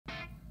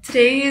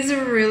Today is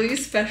a really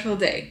special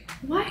day.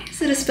 Why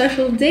is it a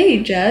special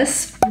day,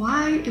 Jess?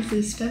 Why is it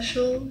a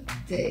special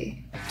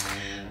day?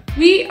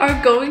 We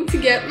are going to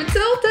get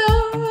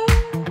Matilda!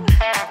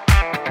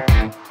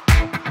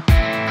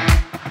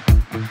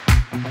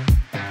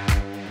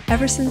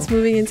 Ever since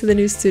moving into the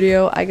new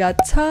studio, I got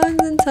tons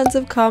and tons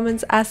of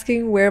comments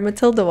asking where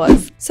Matilda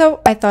was.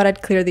 So I thought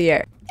I'd clear the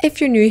air. If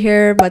you're new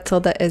here,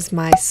 Matilda is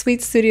my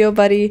sweet studio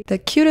buddy, the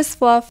cutest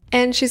fluff,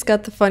 and she's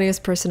got the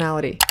funniest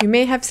personality. You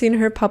may have seen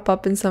her pop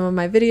up in some of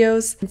my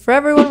videos. And for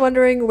everyone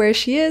wondering where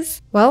she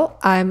is, well,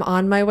 I'm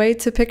on my way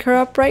to pick her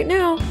up right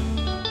now.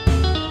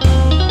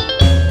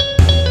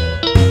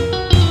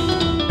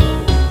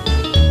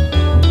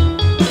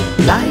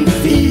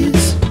 Life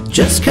is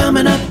just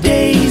coming up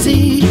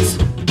daisies,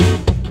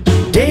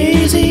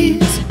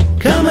 daisies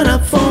coming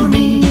up for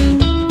me.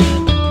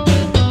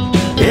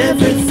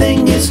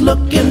 Everything is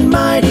looking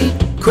mighty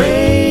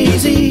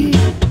crazy.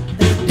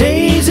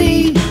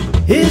 Daisy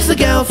is the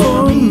gal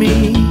for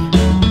me.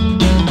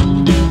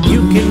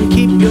 You can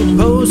keep your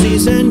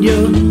posies and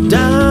your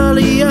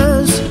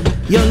dahlias,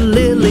 your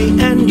lily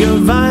and your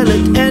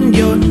violet and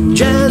your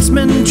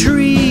jasmine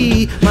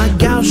tree. My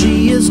gal,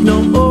 she is no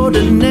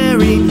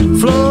ordinary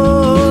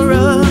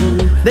flora.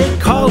 They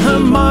call her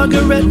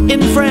Margaret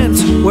in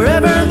France,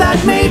 wherever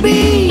that may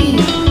be.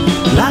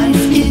 Life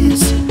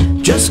is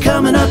just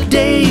coming up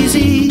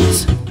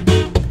daisies,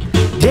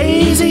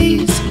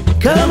 daisies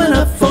coming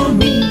up for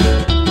me.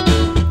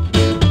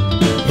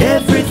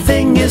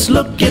 Everything is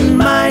looking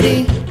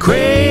mighty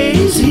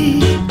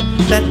crazy.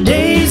 That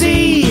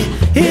Daisy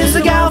is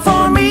the gal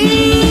for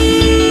me.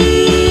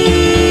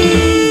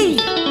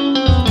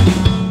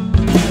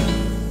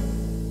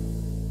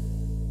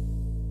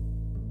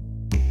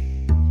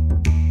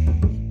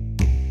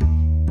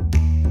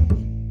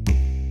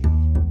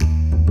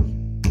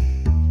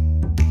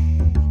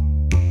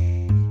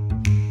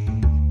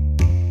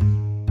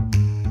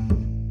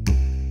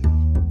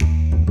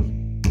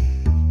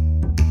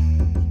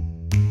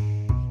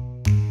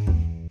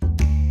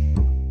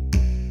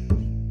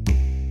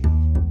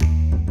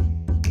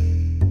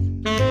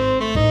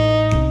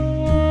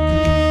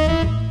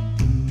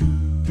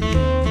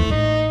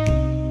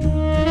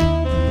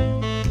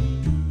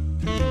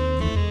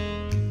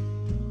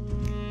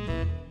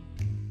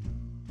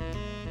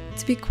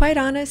 To be quite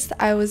honest,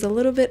 I was a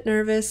little bit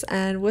nervous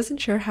and wasn't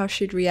sure how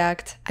she'd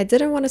react. I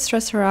didn't want to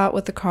stress her out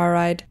with the car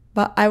ride,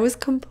 but I was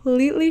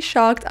completely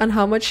shocked on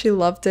how much she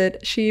loved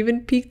it. She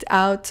even peeked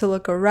out to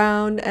look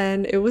around,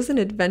 and it was an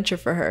adventure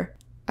for her.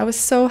 I was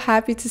so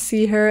happy to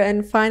see her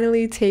and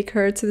finally take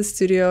her to the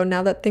studio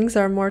now that things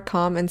are more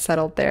calm and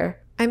settled there.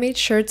 I made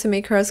sure to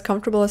make her as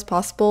comfortable as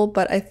possible,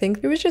 but I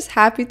think she was just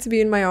happy to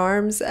be in my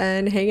arms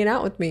and hanging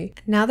out with me.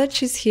 Now that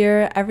she's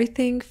here,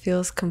 everything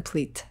feels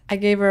complete. I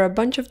gave her a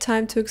bunch of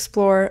time to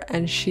explore,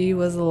 and she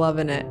was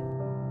loving it.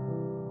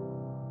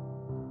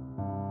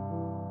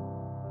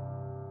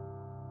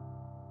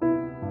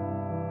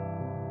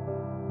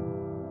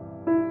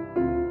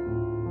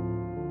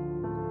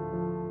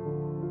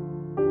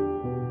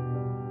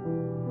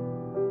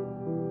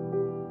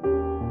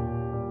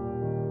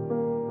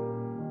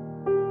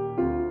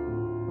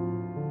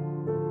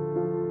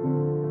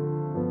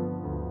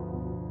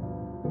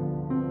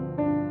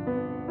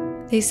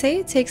 They say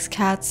it takes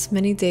cats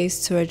many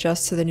days to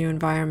adjust to the new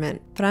environment,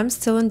 but I'm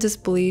still in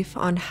disbelief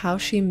on how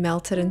she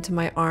melted into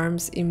my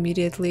arms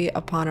immediately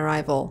upon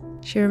arrival.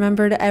 She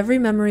remembered every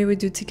memory we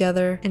do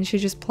together, and she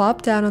just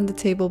plopped down on the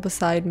table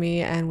beside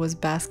me and was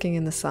basking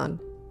in the sun.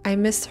 I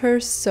missed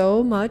her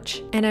so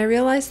much, and I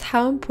realized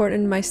how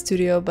important my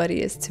studio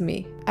buddy is to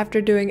me.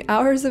 After doing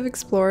hours of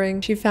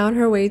exploring, she found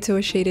her way to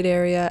a shaded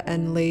area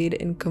and laid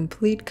in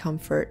complete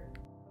comfort.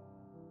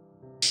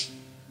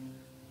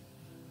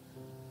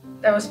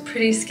 I was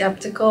pretty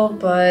skeptical,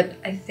 but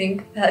I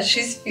think that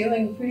she's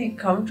feeling pretty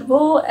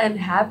comfortable and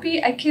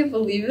happy. I can't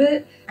believe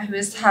it. I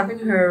missed having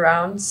her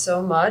around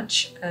so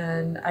much,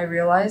 and I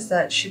realized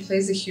that she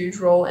plays a huge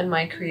role in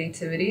my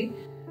creativity.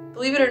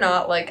 Believe it or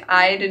not, like,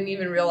 I didn't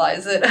even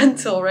realize it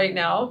until right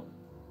now.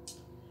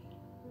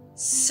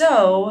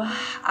 So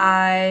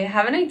I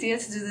have an idea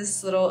to do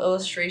this little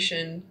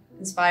illustration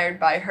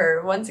inspired by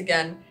her once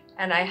again,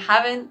 and I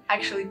haven't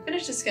actually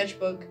finished a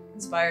sketchbook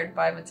inspired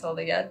by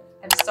Matilda yet.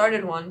 I've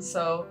started one,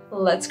 so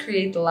let's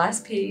create the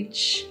last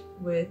page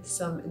with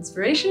some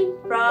inspiration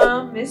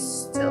from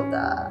Miss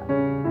Tilda,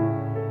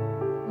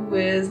 who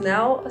is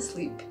now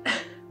asleep.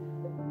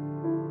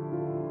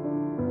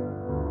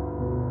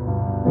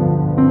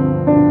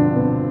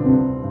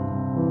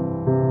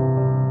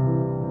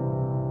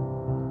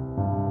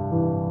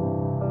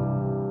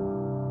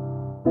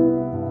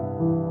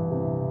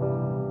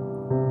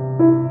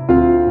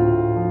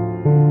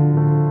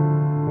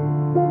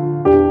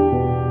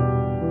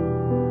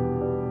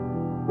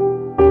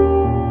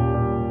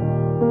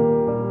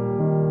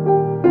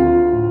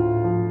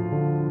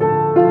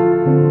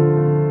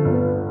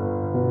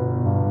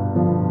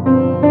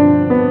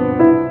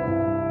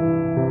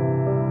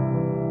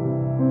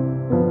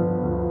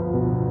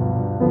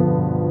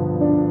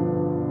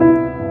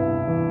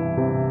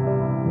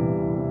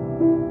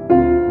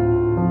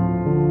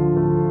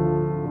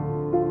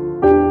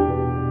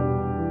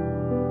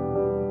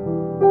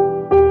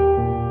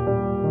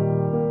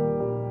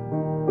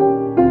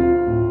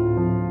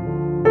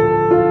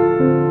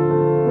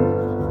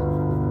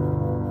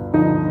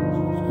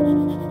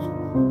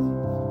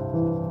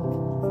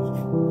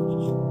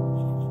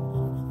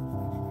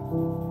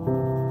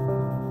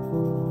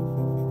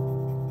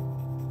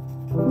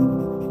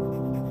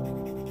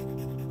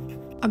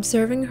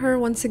 Observing her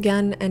once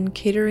again and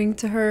catering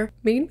to her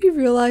made me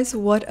realize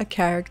what a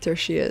character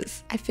she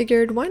is. I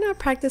figured why not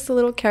practice a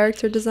little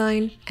character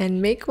design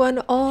and make one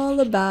all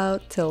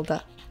about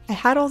Tilda. I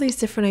had all these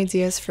different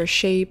ideas for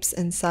shapes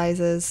and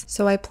sizes,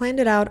 so I planned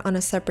it out on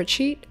a separate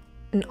sheet,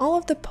 and all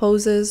of the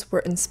poses were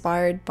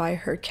inspired by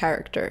her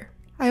character.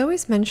 I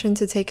always mention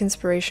to take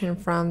inspiration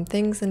from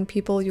things and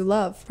people you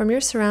love, from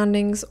your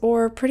surroundings,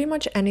 or pretty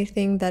much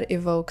anything that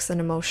evokes an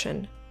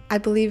emotion. I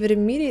believe it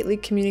immediately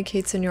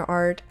communicates in your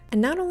art, and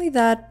not only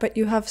that, but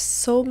you have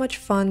so much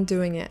fun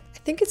doing it. I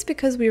think it's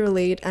because we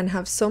relate and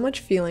have so much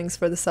feelings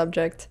for the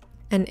subject,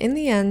 and in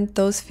the end,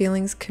 those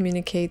feelings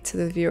communicate to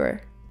the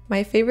viewer.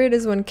 My favorite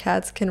is when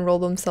cats can roll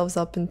themselves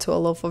up into a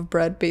loaf of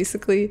bread,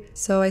 basically,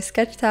 so I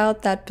sketched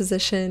out that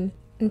position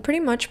and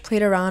pretty much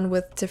played around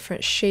with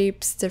different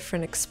shapes,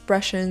 different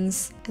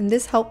expressions, and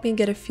this helped me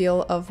get a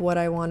feel of what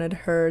I wanted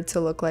her to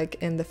look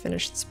like in the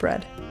finished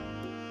spread.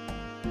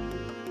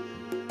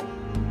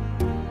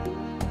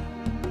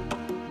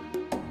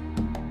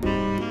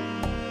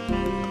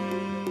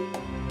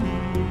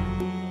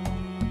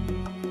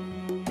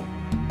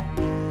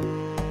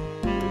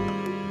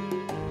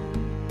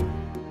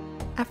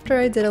 After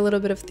I did a little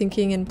bit of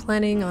thinking and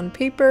planning on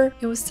paper,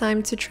 it was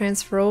time to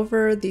transfer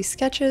over these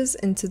sketches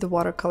into the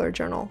watercolor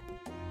journal.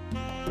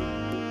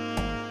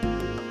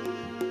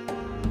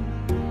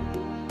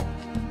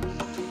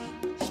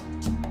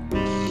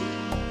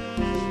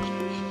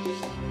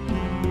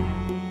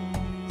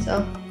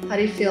 So, how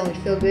do you feel? You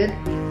feel good?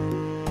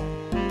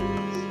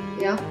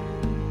 Yeah?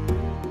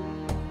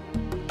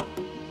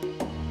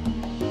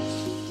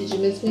 Did you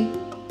miss me?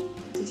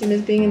 Did you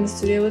miss being in the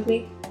studio with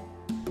me?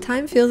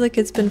 Time feels like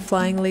it's been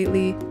flying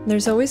lately.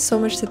 There's always so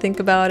much to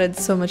think about and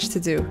so much to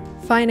do.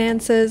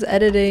 Finances,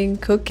 editing,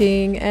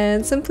 cooking,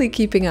 and simply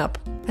keeping up.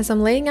 As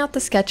I'm laying out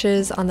the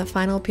sketches on the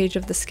final page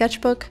of the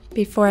sketchbook,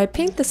 before I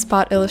paint the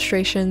spot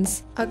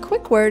illustrations, a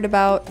quick word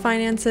about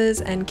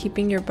finances and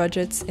keeping your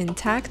budgets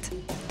intact.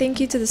 Thank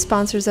you to the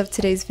sponsors of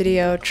today's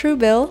video,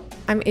 Truebill.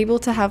 I'm able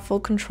to have full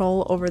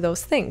control over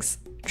those things.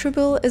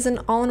 Truebill is an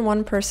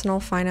all-in-one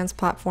personal finance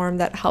platform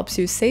that helps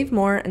you save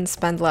more and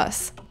spend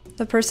less.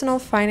 The Personal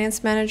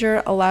Finance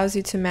Manager allows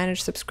you to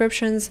manage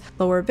subscriptions,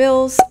 lower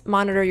bills,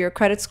 monitor your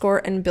credit score,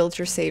 and build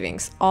your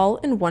savings, all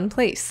in one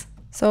place.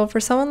 So for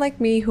someone like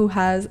me who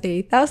has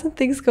 1,000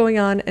 things going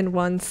on at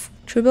once,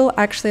 Truebill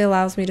actually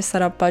allows me to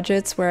set up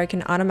budgets where I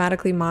can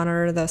automatically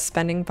monitor the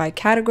spending by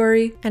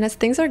category. And as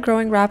things are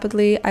growing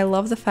rapidly, I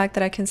love the fact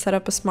that I can set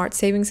up a smart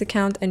savings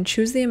account and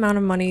choose the amount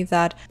of money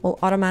that will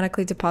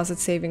automatically deposit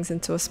savings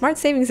into a smart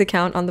savings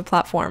account on the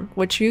platform,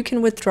 which you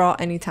can withdraw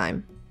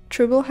anytime.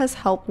 Truebill has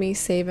helped me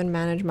save and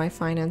manage my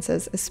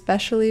finances,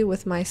 especially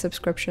with my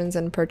subscriptions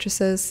and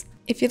purchases.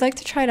 If you'd like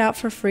to try it out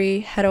for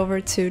free, head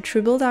over to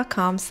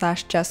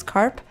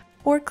truebill.com/JessCarp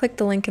or click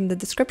the link in the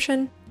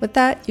description. With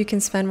that, you can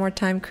spend more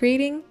time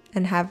creating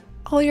and have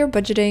all your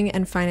budgeting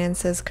and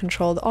finances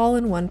controlled all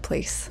in one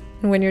place.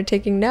 And when you're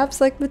taking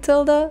naps like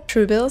Matilda,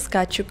 Truebill's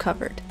got you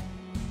covered.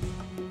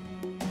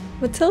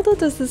 Matilda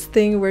does this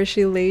thing where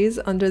she lays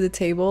under the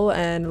table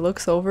and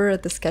looks over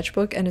at the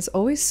sketchbook and is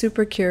always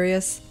super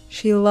curious.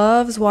 She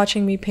loves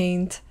watching me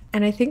paint,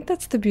 and I think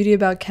that's the beauty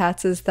about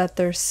cats, is that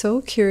they're so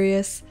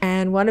curious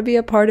and want to be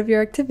a part of your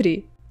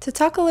activity. To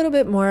talk a little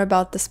bit more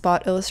about the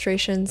spot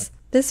illustrations,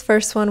 this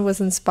first one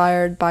was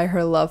inspired by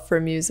her love for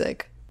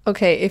music.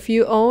 Okay, if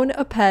you own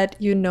a pet,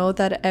 you know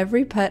that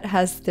every pet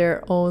has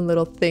their own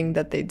little thing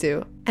that they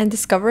do, and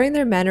discovering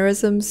their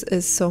mannerisms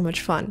is so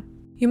much fun.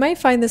 You might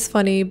find this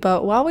funny,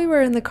 but while we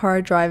were in the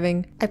car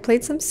driving, I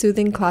played some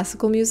soothing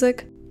classical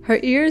music. Her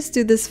ears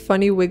do this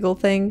funny wiggle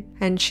thing,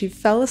 and she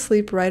fell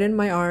asleep right in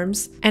my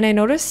arms. And I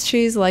noticed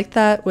she's like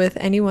that with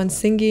anyone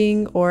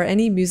singing or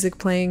any music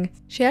playing.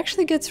 She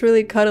actually gets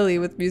really cuddly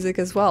with music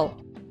as well.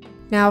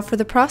 Now for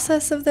the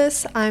process of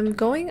this, I'm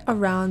going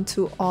around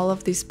to all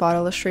of these spot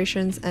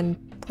illustrations and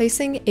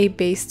placing a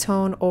base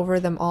tone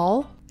over them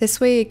all. This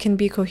way it can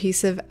be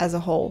cohesive as a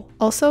whole.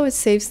 Also, it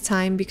saves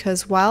time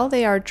because while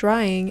they are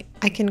drying,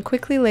 I can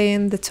quickly lay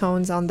in the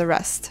tones on the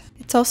rest.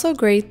 It's also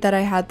great that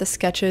I had the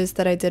sketches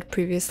that I did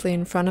previously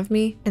in front of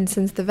me, and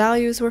since the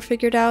values were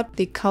figured out,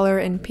 the color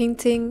and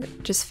painting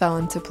just fell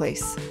into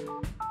place.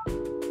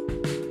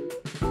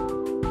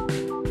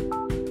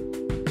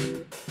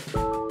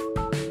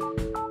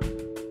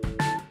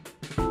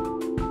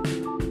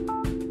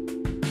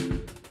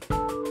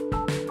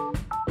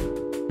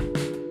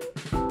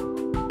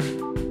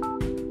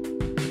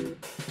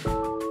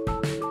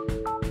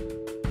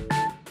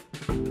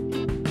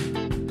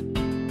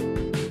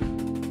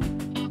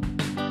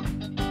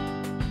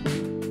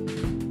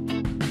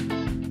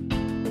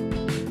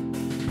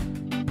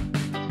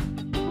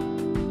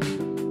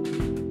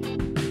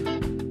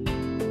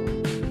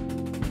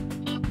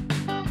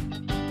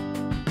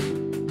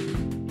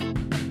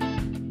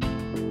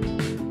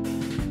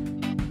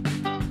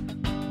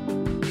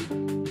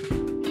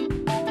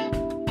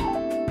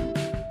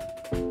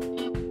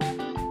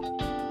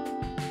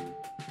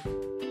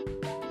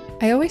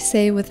 I always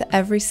say with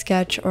every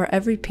sketch or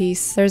every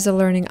piece, there's a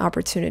learning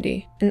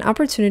opportunity. An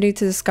opportunity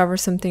to discover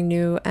something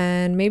new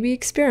and maybe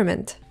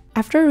experiment.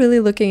 After really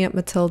looking at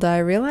Matilda, I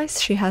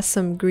realized she has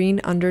some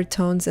green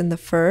undertones in the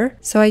fur,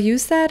 so I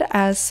used that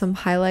as some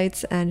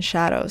highlights and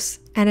shadows.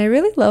 And I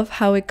really love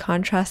how it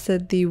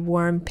contrasted the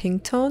warm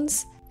pink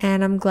tones,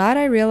 and I'm glad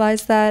I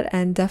realized that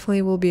and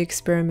definitely will be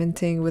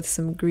experimenting with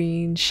some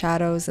green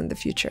shadows in the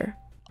future.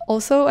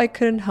 Also, I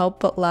couldn't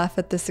help but laugh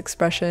at this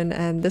expression,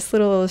 and this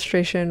little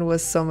illustration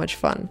was so much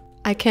fun.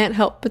 I can't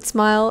help but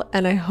smile,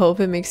 and I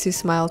hope it makes you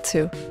smile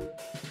too.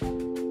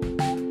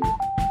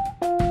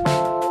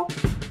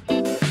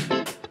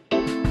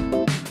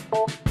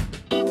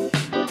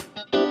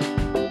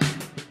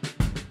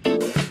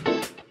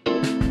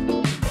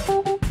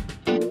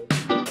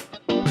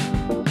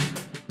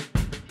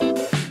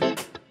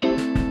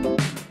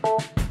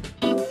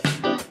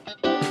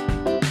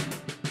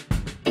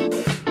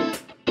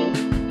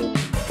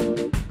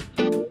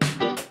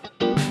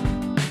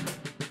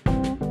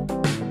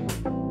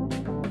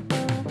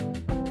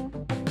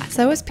 As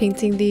I was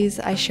painting these,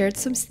 I shared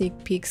some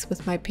sneak peeks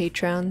with my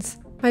Patreons.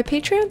 My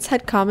Patreons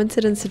had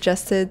commented and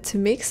suggested to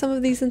make some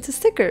of these into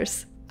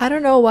stickers. I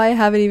don't know why I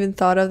haven't even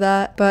thought of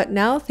that, but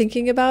now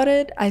thinking about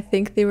it, I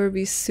think they would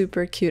be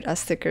super cute as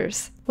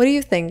stickers. What do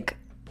you think?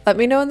 Let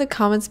me know in the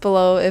comments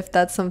below if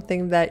that's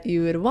something that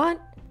you would want.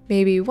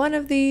 Maybe one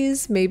of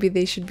these, maybe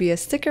they should be a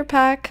sticker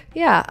pack.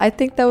 Yeah, I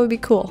think that would be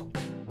cool.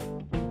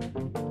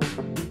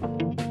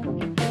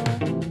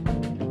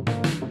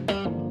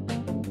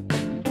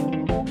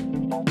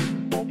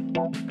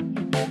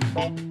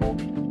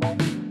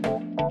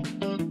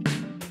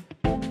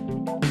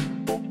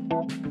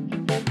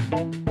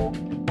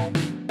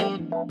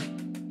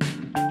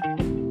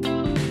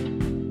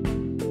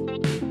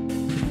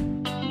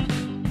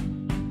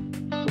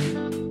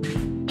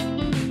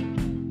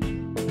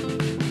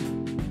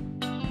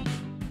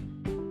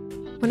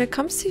 When it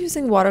comes to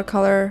using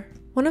watercolor,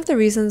 one of the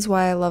reasons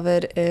why I love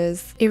it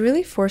is it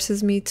really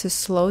forces me to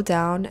slow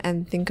down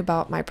and think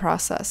about my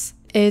process.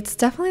 It's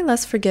definitely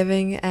less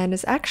forgiving and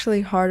is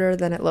actually harder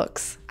than it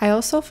looks. I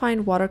also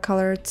find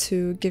watercolor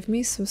to give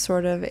me some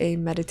sort of a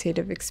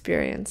meditative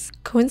experience.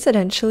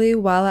 Coincidentally,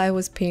 while I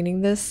was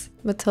painting this,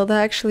 Matilda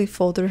actually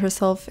folded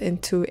herself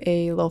into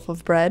a loaf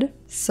of bread.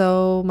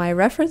 So my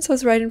reference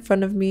was right in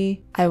front of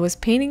me. I was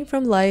painting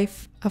from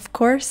life, of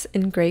course,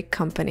 in great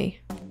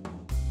company.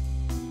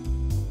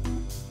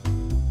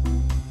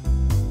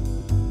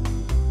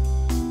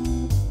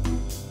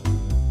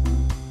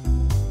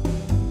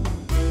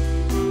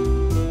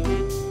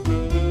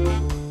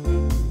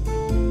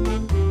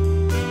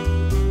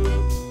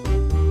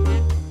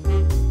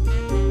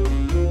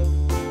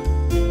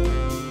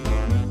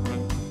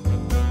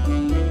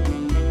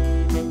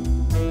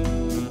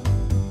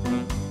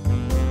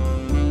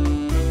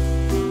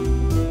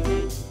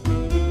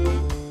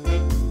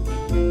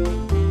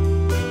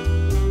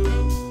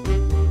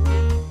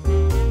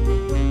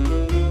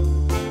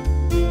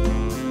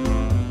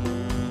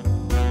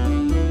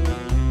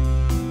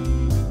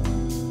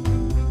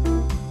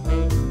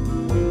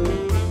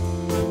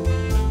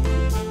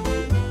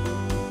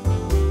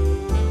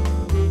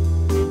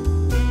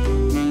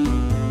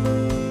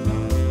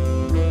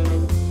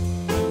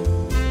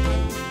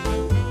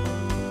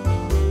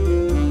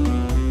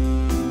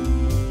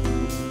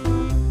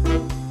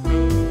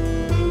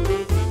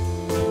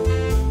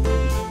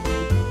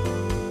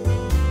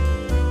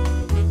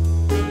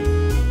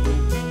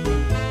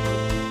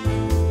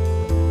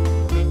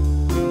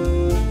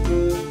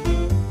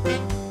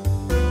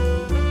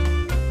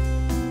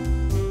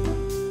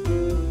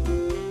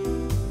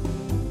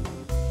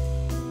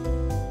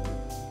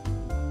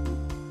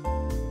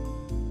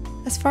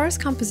 As far as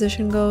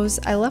composition goes,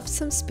 I left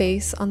some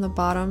space on the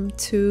bottom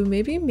to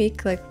maybe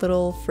make like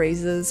little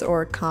phrases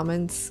or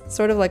comments,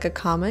 sort of like a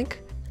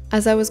comic.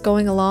 As I was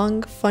going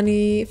along,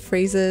 funny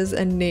phrases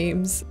and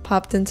names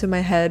popped into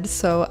my head,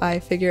 so I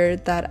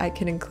figured that I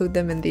can include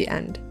them in the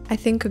end. I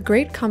think a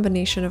great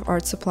combination of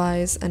art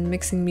supplies and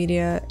mixing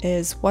media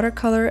is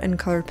watercolor and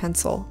colored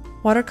pencil.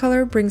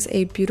 Watercolor brings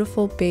a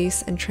beautiful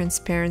base and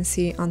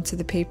transparency onto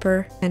the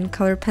paper, and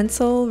colored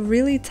pencil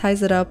really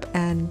ties it up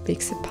and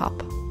makes it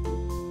pop.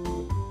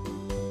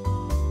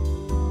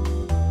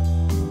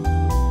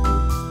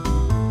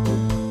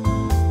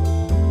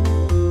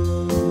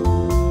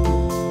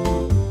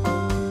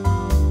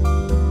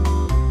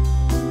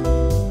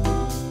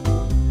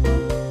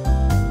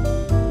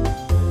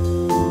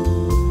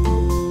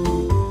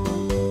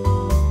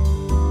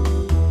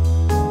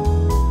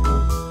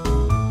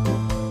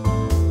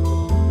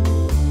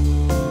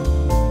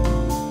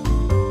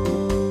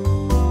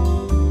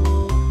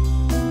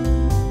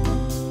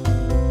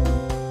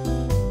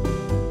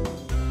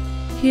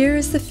 Here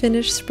is the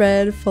finished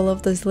spread full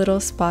of those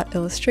little spot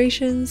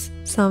illustrations,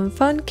 some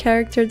fun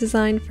character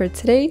design for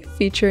today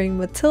featuring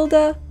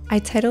Matilda. I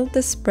titled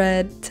the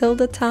spread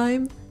Tilda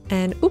Time,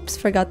 and oops,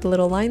 forgot the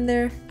little line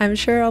there. I'm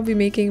sure I'll be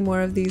making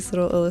more of these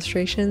little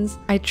illustrations.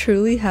 I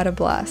truly had a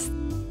blast.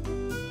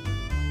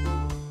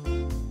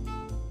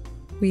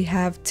 We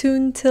have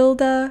Toon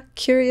Tilda,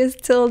 Curious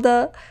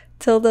Tilda,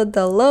 Tilda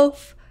the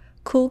Loaf,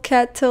 Cool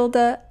Cat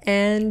Tilda,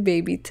 and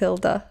Baby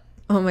Tilda.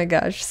 Oh my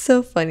gosh,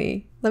 so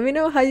funny. Let me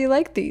know how you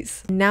like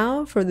these.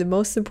 Now for the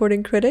most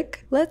important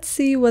critic, let's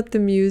see what the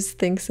muse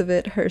thinks of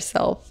it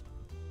herself.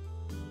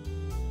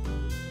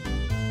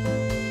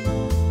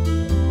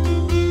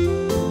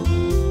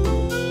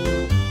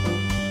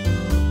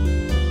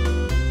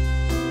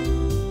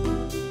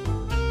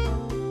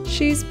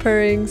 She's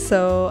purring,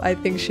 so I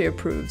think she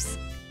approves.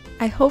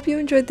 I hope you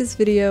enjoyed this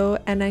video,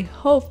 and I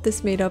hope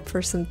this made up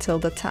for some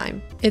Tilda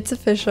time. It's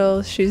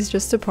official, she's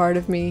just a part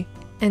of me,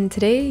 and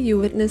today you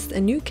witnessed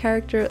a new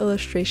character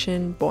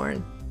illustration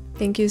born.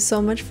 Thank you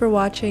so much for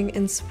watching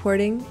and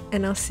supporting,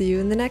 and I'll see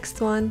you in the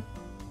next one.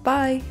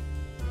 Bye!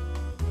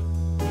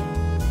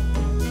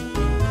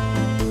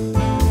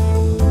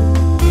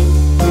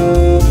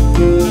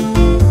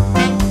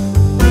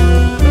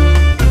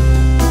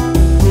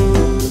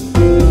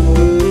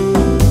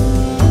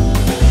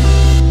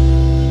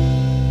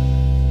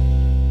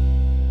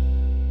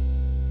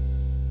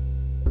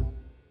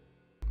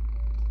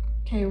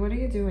 Okay, what are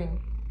you doing?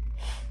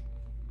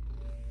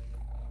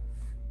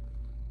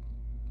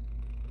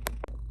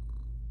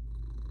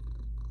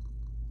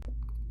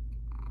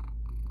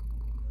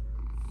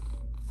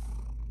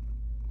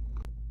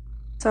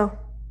 So,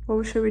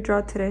 what should we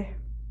draw today?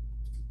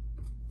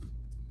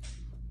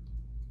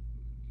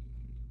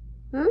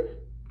 Hmm?